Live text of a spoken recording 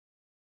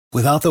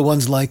Without the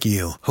ones like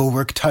you, who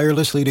work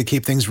tirelessly to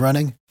keep things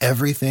running,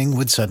 everything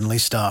would suddenly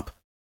stop.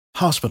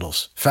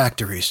 Hospitals,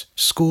 factories,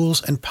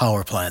 schools, and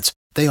power plants,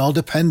 they all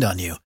depend on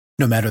you.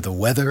 No matter the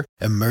weather,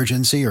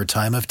 emergency, or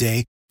time of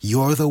day,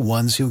 you're the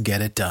ones who get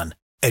it done.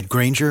 At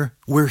Grainger,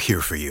 we're here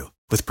for you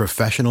with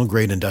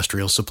professional-grade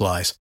industrial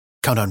supplies.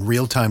 Count on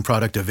real-time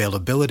product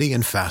availability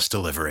and fast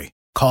delivery.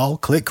 Call,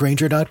 click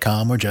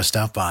Grainger.com, or just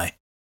stop by.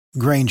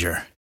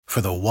 Grainger, for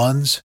the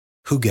ones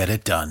who get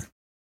it done.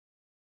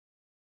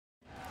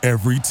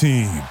 Every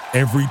team,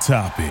 every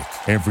topic,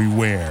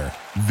 everywhere.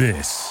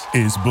 This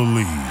is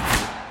Believe.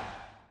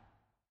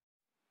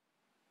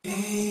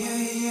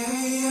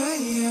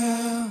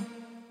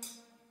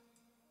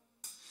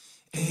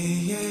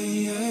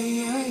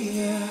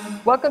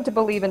 Welcome to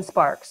Believe in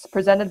Sparks,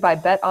 presented by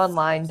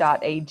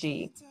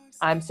betonline.ag.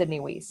 I'm Sydney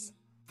Weiss.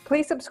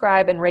 Please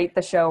subscribe and rate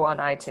the show on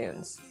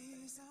iTunes.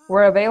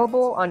 We're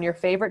available on your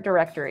favorite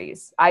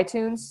directories: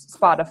 iTunes,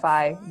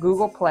 Spotify,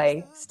 Google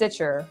Play,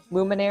 Stitcher,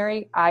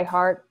 Luminary,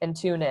 iHeart, and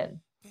TuneIn.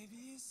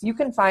 You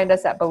can find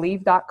us at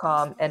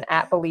Believe.com and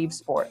at Believe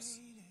Sports.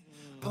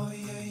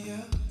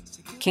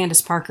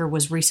 Candace Parker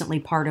was recently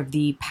part of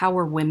the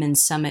Power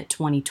Women's Summit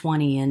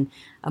 2020, and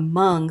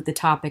among the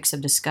topics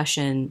of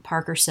discussion,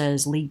 Parker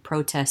says league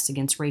protests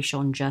against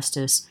racial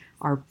injustice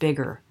are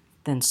bigger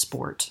than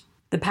sport.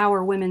 The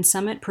Power Women's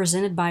Summit,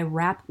 presented by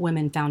Rap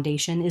Women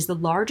Foundation, is the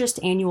largest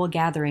annual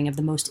gathering of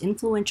the most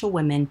influential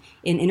women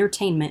in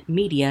entertainment,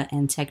 media,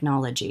 and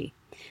technology.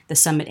 The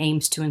summit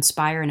aims to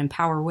inspire and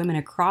empower women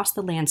across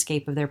the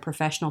landscape of their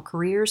professional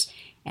careers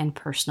and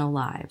personal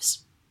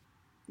lives.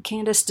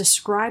 Candace,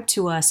 describe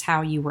to us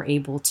how you were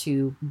able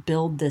to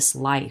build this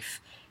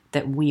life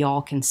that we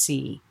all can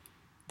see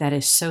that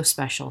is so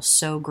special,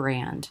 so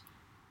grand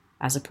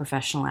as a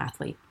professional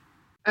athlete.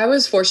 I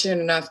was fortunate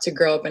enough to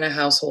grow up in a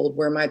household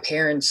where my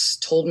parents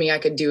told me I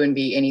could do and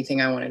be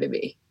anything I wanted to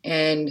be.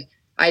 And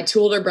I had two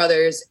older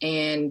brothers,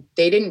 and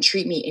they didn't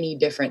treat me any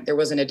different. There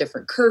wasn't a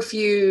different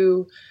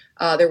curfew.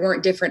 There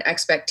weren't different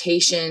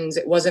expectations.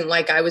 It wasn't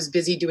like I was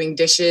busy doing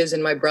dishes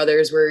and my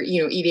brothers were,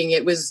 eating.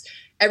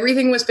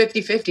 Everything was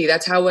 50-50.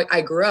 That's how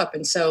I grew up.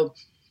 And so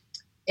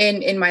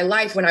in my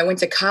life, when I went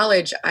to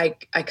college, I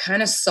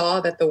kind of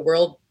saw that the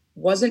world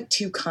wasn't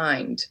too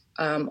kind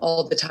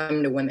all the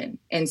time to women.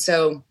 And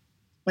so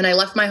when I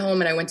left my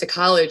home and I went to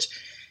college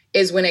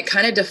is when it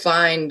kind of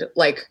defined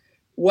like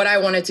what I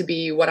wanted to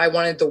be, what I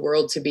wanted the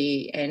world to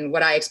be, and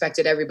what I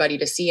expected everybody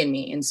to see in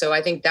me. And so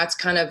I think that's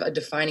kind of a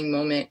defining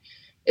moment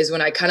is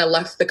when I kind of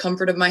left the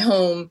comfort of my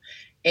home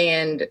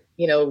and,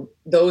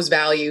 those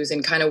values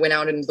and kind of went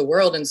out into the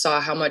world and saw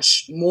how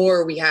much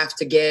more we have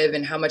to give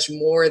and how much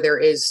more there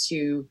is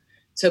to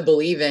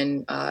believe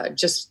in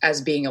just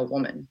as being a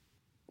woman.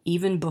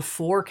 Even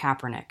before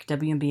Kaepernick,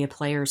 WNBA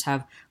players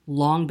have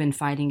long been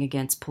fighting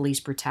against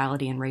police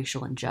brutality and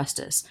racial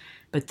injustice.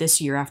 But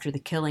this year, after the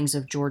killings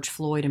of George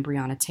Floyd and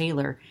Breonna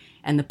Taylor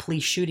and the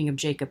police shooting of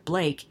Jacob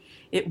Blake,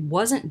 it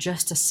wasn't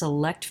just a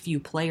select few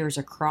players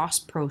across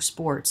pro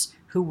sports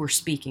who were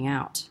speaking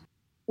out.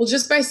 Well,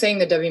 just by saying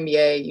the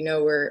WNBA,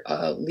 we're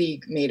a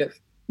league made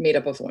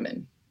up of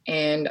women,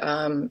 and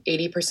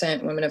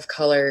 80% women of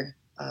color,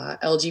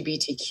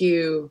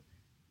 LGBTQ,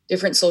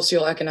 different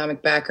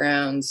socioeconomic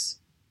backgrounds,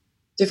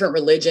 different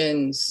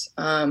religions.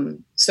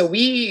 So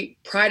we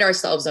pride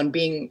ourselves on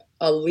being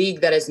a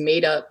league that has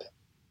made up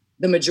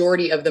the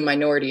majority of the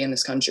minority in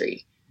this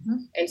country.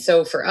 Mm-hmm. And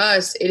so for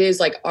us, it is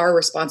like our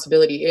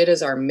responsibility. It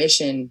is our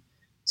mission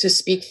to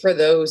speak for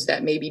those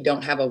that maybe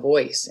don't have a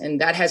voice.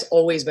 And that has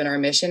always been our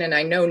mission. And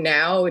I know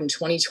now in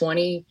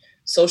 2020,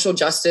 social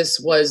justice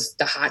was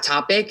the hot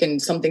topic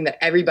and something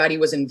that everybody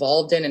was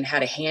involved in and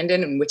had a hand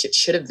in which it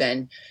should have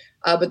been.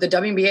 But the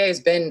WNBA has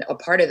been a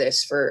part of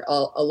this for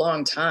a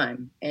long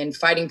time and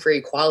fighting for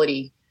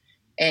equality.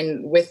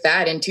 And with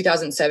that, in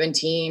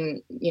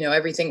 2017,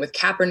 everything with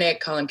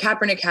Kaepernick, Colin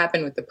Kaepernick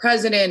happened with the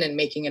president and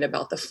making it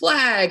about the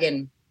flag.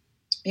 And,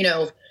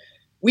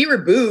 we were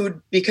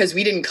booed because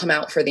we didn't come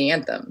out for the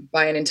anthem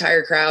by an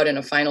entire crowd in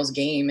a finals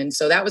game. And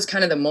so that was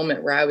kind of the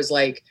moment where I was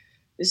like,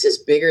 this is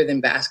bigger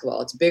than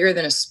basketball. It's bigger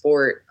than a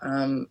sport.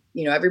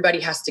 Everybody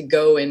has to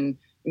go, and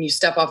when you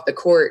step off the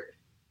court,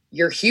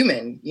 you're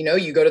human.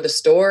 You go to the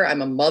store.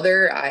 I'm a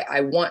mother.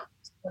 I want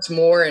so much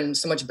more and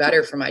so much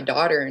better for my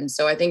daughter. And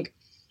so I think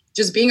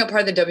just being a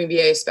part of the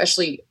WNBA,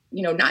 especially,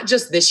 not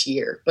just this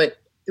year, but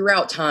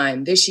throughout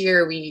time. This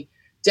year, we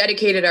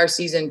dedicated our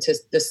season to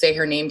the Say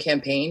Her Name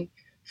campaign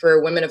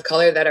for women of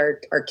color that are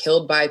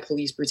killed by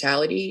police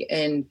brutality,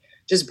 and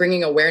just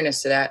bringing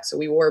awareness to that. So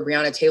we wore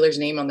Breonna Taylor's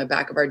name on the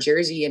back of our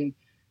jersey, and,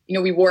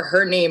 we wore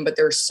her name, but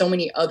there are so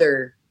many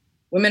other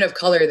women of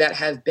color that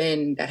have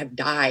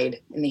died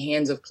in the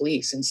hands of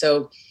police. And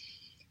so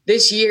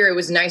this year, it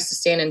was nice to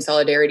stand in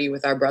solidarity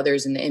with our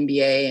brothers in the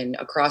NBA and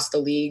across the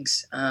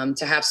leagues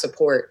to have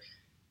support.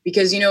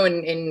 Because,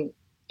 in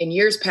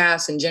years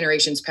past and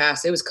generations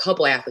past, it was a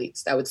couple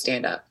athletes that would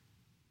stand up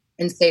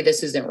and say,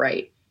 this isn't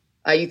right.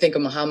 You think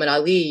of Muhammad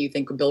Ali, you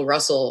think of Bill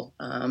Russell,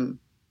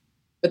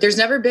 But there's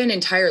never been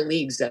entire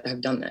leagues that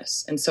have done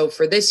this. And so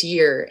for this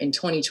year in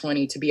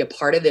 2020 to be a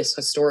part of this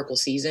historical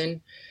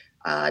season,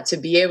 to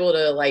be able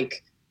to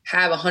like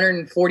have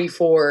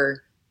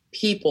 144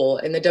 people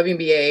in the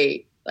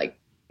WNBA, like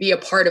be a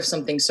part of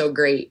something so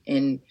great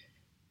and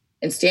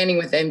standing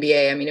with the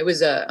NBA. I mean, it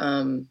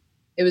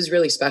was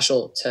really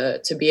special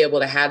to be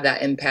able to have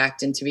that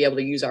impact and to be able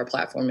to use our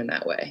platform in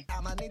that way.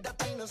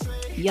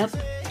 Yep,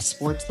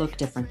 sports look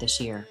different this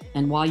year.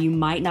 And while you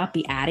might not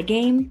be at a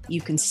game,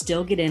 you can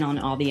still get in on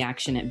all the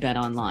action at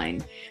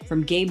BetOnline.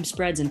 From game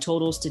spreads and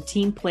totals to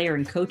team player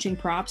and coaching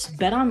props,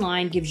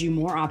 BetOnline gives you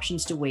more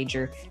options to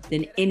wager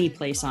than any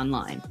place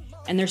online.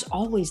 And there's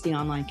always the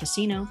online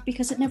casino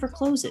because it never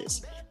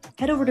closes.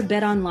 Head over to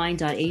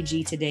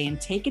betonline.ag today and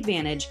take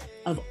advantage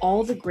of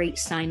all the great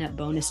sign-up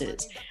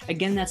bonuses.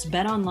 Again, that's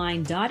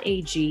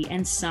betonline.ag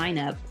and sign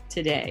up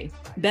today.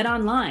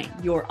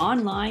 BetOnline, your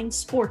online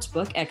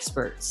sportsbook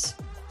experts.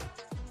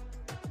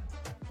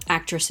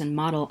 Actress and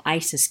model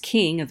Isis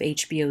King of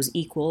HBO's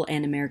Equal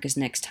and America's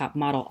Next Top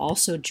Model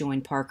also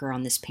joined Parker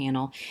on this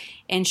panel,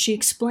 and she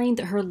explained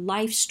that her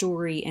life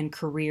story and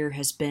career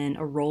has been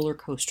a roller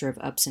coaster of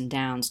ups and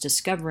downs.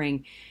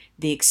 Discovering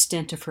the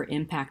extent of her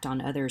impact on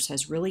others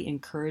has really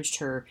encouraged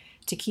her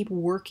to keep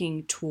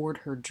working toward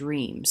her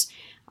dreams.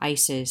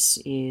 Isis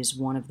is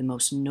one of the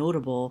most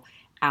notable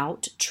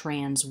out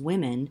trans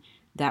women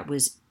that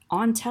was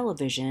on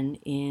television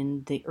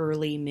in the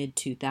early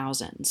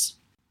mid-2000s.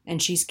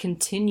 And she's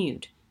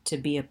continued to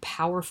be a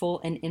powerful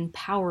and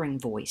empowering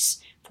voice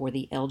for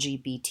the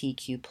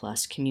LGBTQ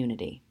plus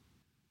community.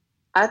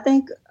 I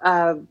think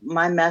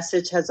my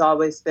message has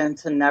always been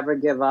to never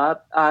give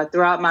up.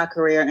 Throughout my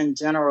career in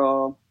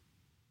general,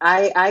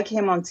 I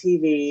came on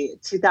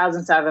TV.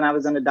 2007, I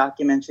was in a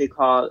documentary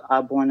called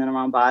Born in the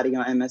Wrong Body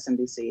on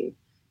MSNBC.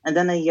 And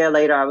then a year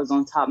later, I was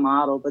on Top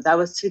Model, but that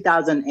was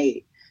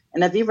 2008.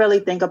 And if you really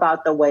think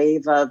about the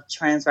wave of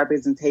trans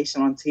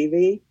representation on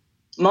TV,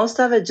 most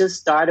of it just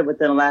started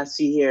within the last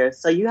few years.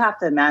 So you have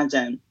to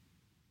imagine,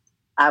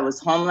 I was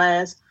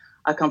homeless,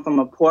 I come from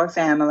a poor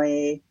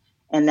family,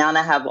 and now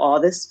I have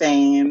all this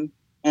fame,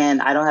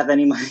 and I don't have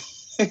any money.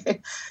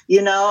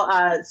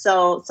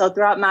 So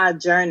throughout my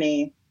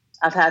journey,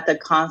 I've had to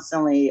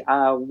constantly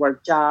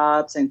work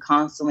jobs and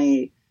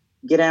constantly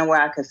get in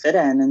where I could fit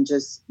in and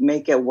just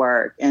make it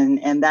work.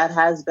 And that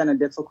has been a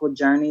difficult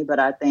journey, but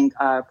I think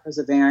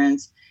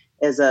perseverance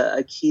is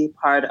a key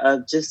part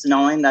of just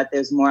knowing that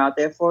there's more out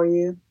there for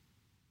you.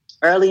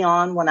 Early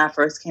on, when I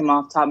first came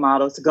off Top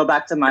Model, to go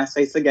back to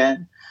MySpace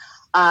again,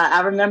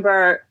 I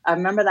remember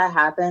that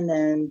happened,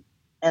 and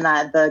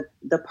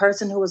the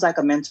person who was like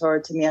a mentor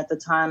to me at the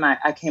time,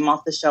 I came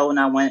off the show and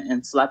I went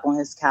and slept on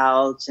his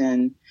couch,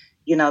 and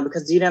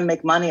because you didn't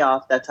make money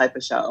off that type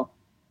of show.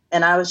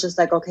 And I was just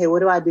like, okay, what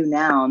do I do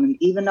now? And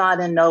even though I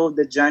didn't know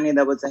the journey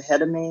that was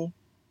ahead of me,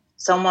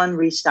 someone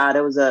reached out.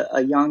 It was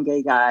a young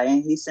gay guy,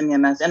 and he sent me a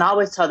message. And I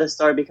always tell this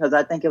story because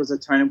I think it was a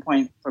turning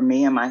point for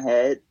me in my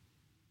head.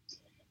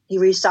 He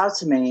reached out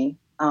to me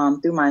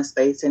through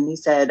MySpace, and he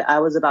said, I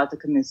was about to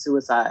commit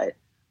suicide,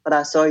 but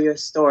I saw your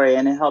story,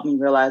 and it helped me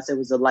realize there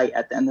was a light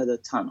at the end of the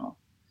tunnel.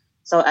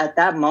 So at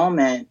that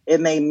moment, it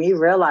made me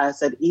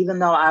realize that even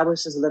though I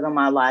was just living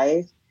my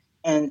life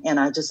and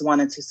I just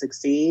wanted to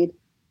succeed,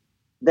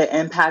 the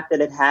impact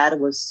that it had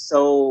was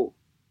so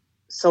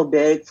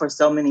big for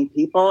so many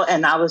people.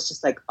 And I was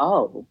just like,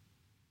 oh,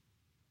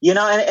 and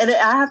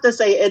I have to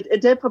say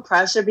it did put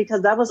pressure,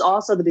 because that was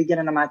also the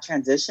beginning of my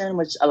transition,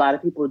 which a lot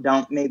of people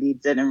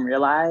didn't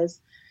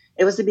realize.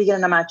 It was the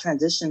beginning of my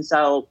transition.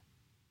 So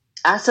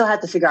I still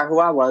had to figure out who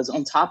I was,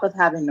 on top of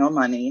having no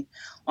money,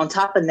 on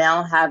top of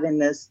now having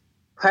this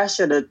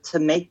pressure to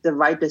make the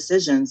right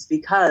decisions,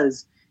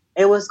 because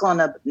it was going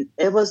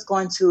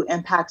to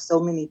impact so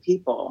many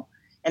people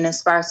and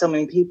inspire so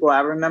many people. I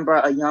remember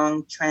a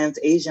young trans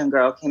Asian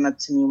girl came up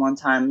to me one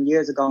time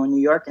years ago in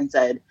New York and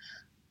said,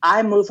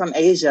 I moved from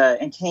Asia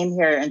and came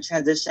here and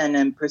transitioned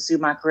and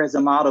pursued my career as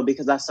a model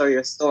because I saw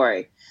your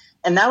story.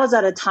 And that was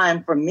at a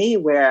time for me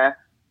where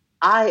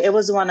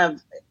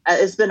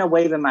it's been a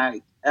wave in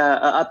my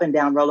up and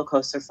down roller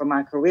coaster for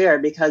my career,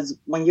 because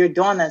when you're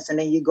doing this and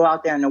then you go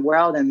out there in the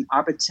world and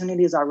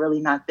opportunities are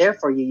really not there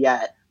for you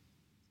yet,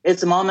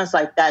 it's moments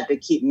like that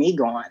that keep me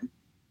going.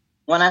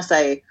 When I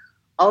say,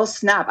 oh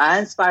snap, I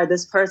inspired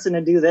this person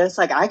to do this,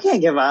 like I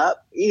can't give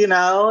up,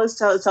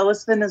 So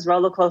it's been this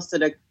roller coaster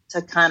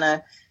to kind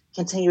of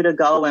continue to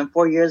go. And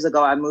 4 years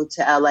ago, I moved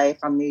to LA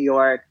from New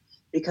York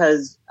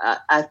because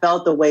I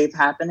felt the wave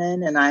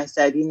happening. And I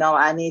said,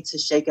 I need to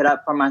shake it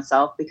up for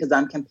myself, because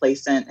I'm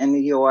complacent in New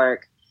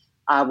York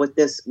with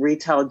this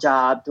retail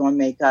job doing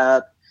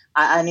makeup.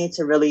 I need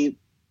to really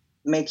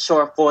make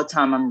sure full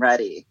time I'm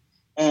ready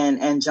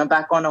and jump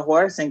back on the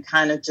horse and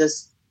kind of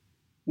just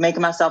make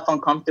myself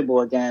uncomfortable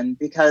again,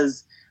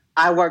 because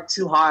I worked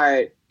too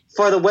hard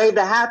for the wave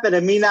to happen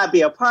and me not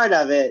be a part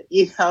of it,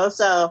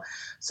 So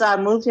I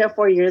moved here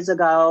 4 years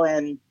ago,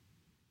 and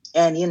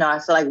I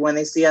feel like When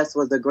They See Us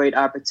was a great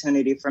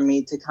opportunity for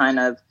me to kind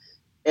of,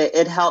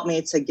 it helped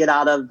me to get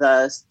out of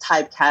the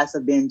typecast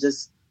of being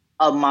just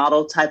a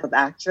model type of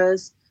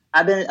actress.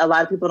 a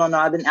lot of people don't know,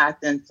 I've been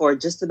acting for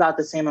just about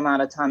the same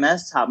amount of time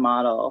as top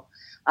model.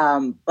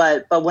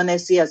 But when they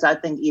see us, I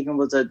think even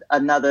was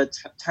another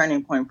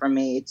turning point for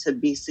me to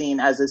be seen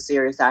as a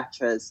serious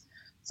actress.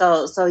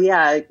 So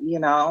yeah,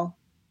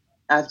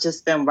 I've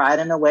just been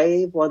riding the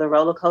wave or the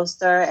roller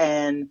coaster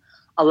and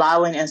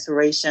allowing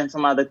inspiration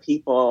from other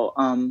people,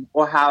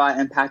 or how I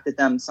impacted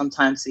them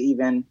sometimes to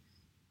even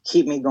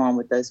keep me going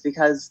with this,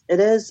 because it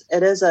is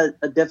a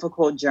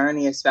difficult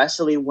journey,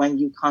 especially when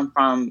you come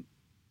from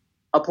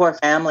a poor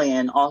family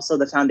and also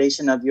the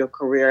foundation of your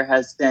career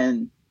has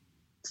been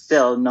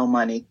still no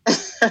money.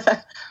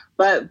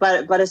 but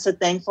it's a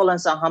thankful and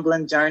it's a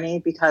humbling journey,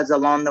 because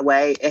along the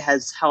way it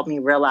has helped me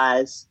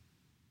realize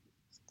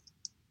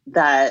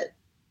that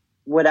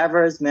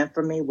whatever is meant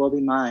for me will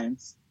be mine.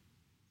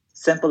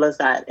 Simple as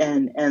that.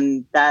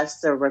 And that's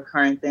the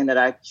recurring thing that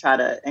I try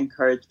to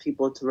encourage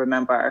people to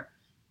remember.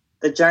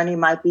 The journey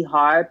might be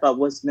hard, but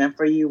what's meant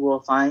for you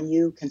will find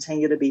you.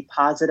 Continue to be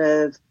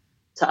positive,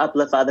 to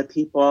uplift other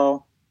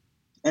people,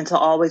 and to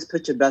always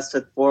put your best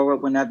foot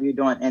forward whenever you're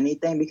doing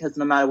anything, because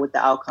no matter what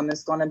the outcome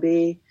is going to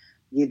be,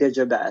 you did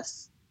your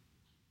best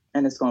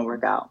and it's going to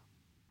work out.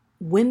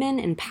 Women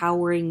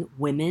empowering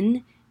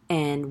women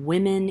and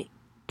women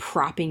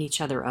propping each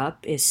other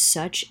up is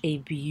such a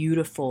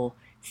beautiful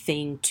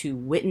thing to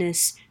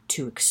witness,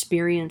 to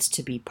experience,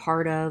 to be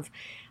part of.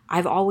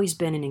 I've always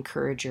been an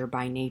encourager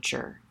by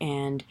nature.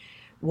 And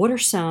what are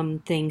some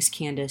things,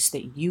 Candace,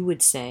 that you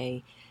would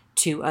say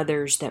to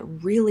others that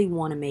really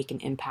want to make an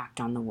impact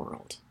on the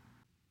world?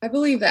 I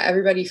believe that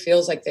everybody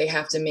feels like they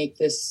have to make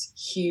this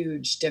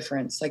huge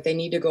difference, like they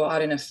need to go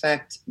out and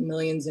affect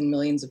millions and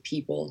millions of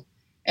people.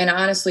 And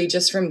honestly,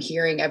 just from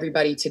hearing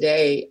everybody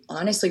today,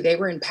 honestly, they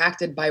were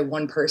impacted by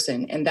one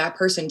person, and that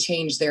person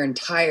changed their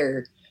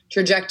entire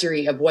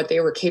trajectory of what they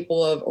were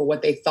capable of or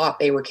what they thought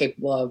they were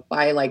capable of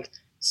by like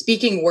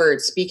speaking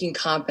words, speaking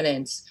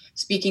confidence,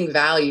 speaking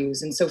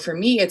values. And so for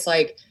me, it's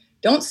like,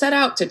 don't set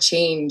out to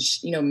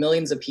change,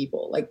 millions of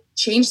people. Like,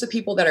 change the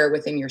people that are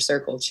within your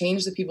circle,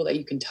 change the people that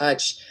you can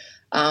touch,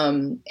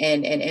 and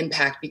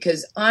impact.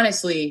 Because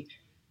honestly,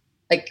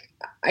 like,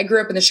 I grew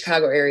up in the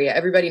Chicago area.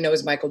 Everybody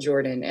knows Michael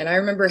Jordan. And I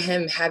remember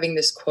him having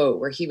this quote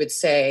where he would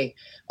say,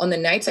 on the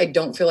nights I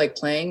don't feel like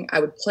playing, I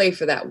would play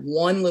for that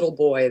one little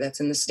boy that's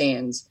in the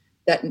stands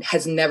that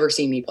has never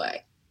seen me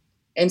play.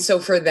 And so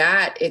for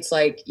that, it's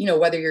like,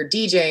 whether you're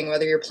DJing,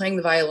 whether you're playing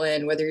the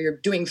violin, whether you're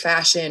doing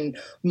fashion,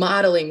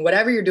 modeling,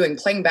 whatever you're doing,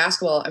 playing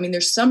basketball, I mean,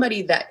 there's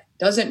somebody that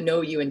doesn't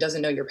know you and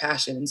doesn't know your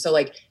passion. And so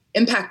like,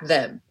 impact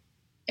them.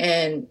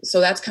 And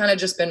so that's kind of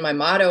just been my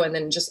motto. And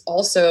then just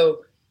also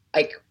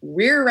like,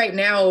 we're right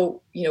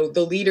now,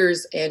 the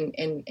leaders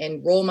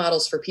and role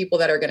models for people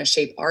that are going to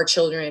shape our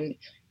children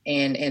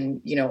and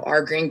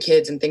our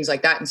grandkids and things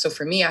like that. And so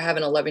for me, I have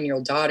an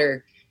 11-year-old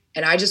daughter,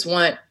 and I just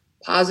want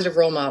positive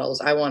role models.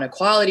 I want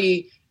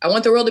equality. I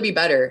want the world to be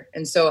better.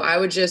 And so I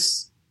would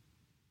just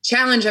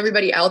challenge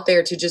everybody out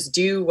there to just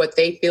do what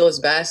they feel is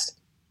best,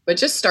 but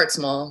just start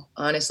small,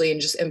 honestly, and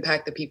just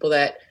impact the people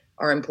that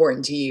are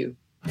important to you.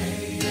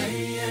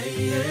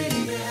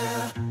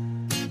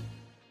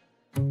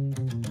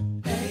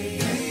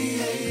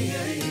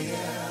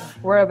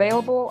 We're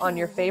available on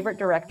your favorite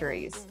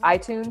directories: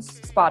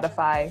 iTunes,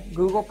 Spotify,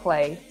 Google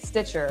Play,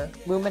 Stitcher,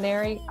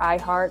 Luminary,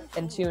 iHeart,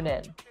 and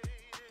TuneIn.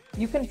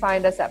 You can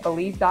find us at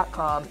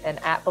Believe.com and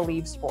at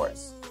Believe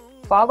Sports.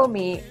 Follow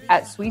me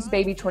at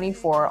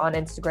SweetsBaby24 on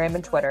Instagram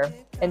and Twitter,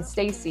 and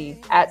Stacy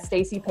at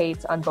Stacy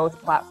Pates on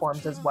both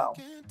platforms as well.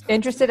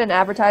 Interested in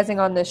advertising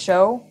on this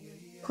show?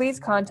 Please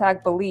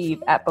contact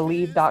Believe at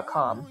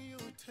Believe.com.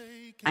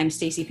 I'm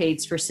Stacy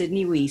Pates for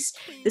Sydney Weiss.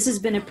 This has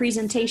been a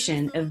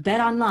presentation of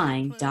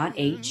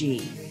BetOnline.ag.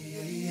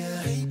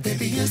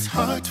 Baby, it's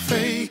hard to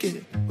fake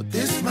it, but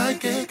this might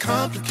get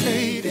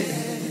complicated.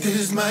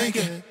 This might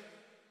get...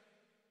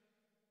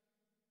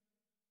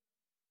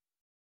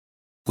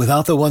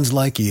 Without the ones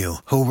like you,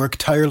 who work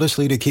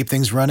tirelessly to keep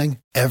things running,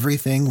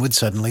 everything would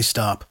suddenly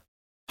stop.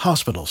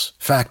 Hospitals,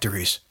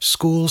 factories,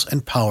 schools,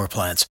 and power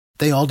plants,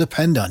 they all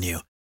depend on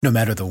you. No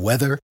matter the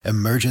weather,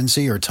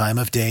 emergency, or time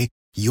of day,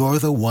 you're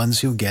the ones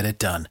who get it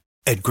done.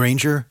 At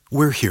Grainger,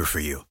 we're here for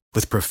you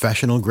with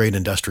professional-grade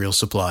industrial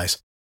supplies.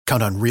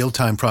 Count on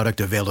real-time product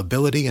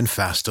availability and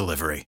fast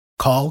delivery.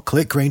 Call,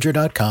 click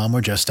Grainger.com, or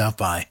just stop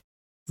by.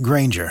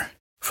 Grainger,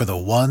 for the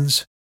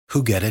ones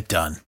who get it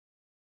done.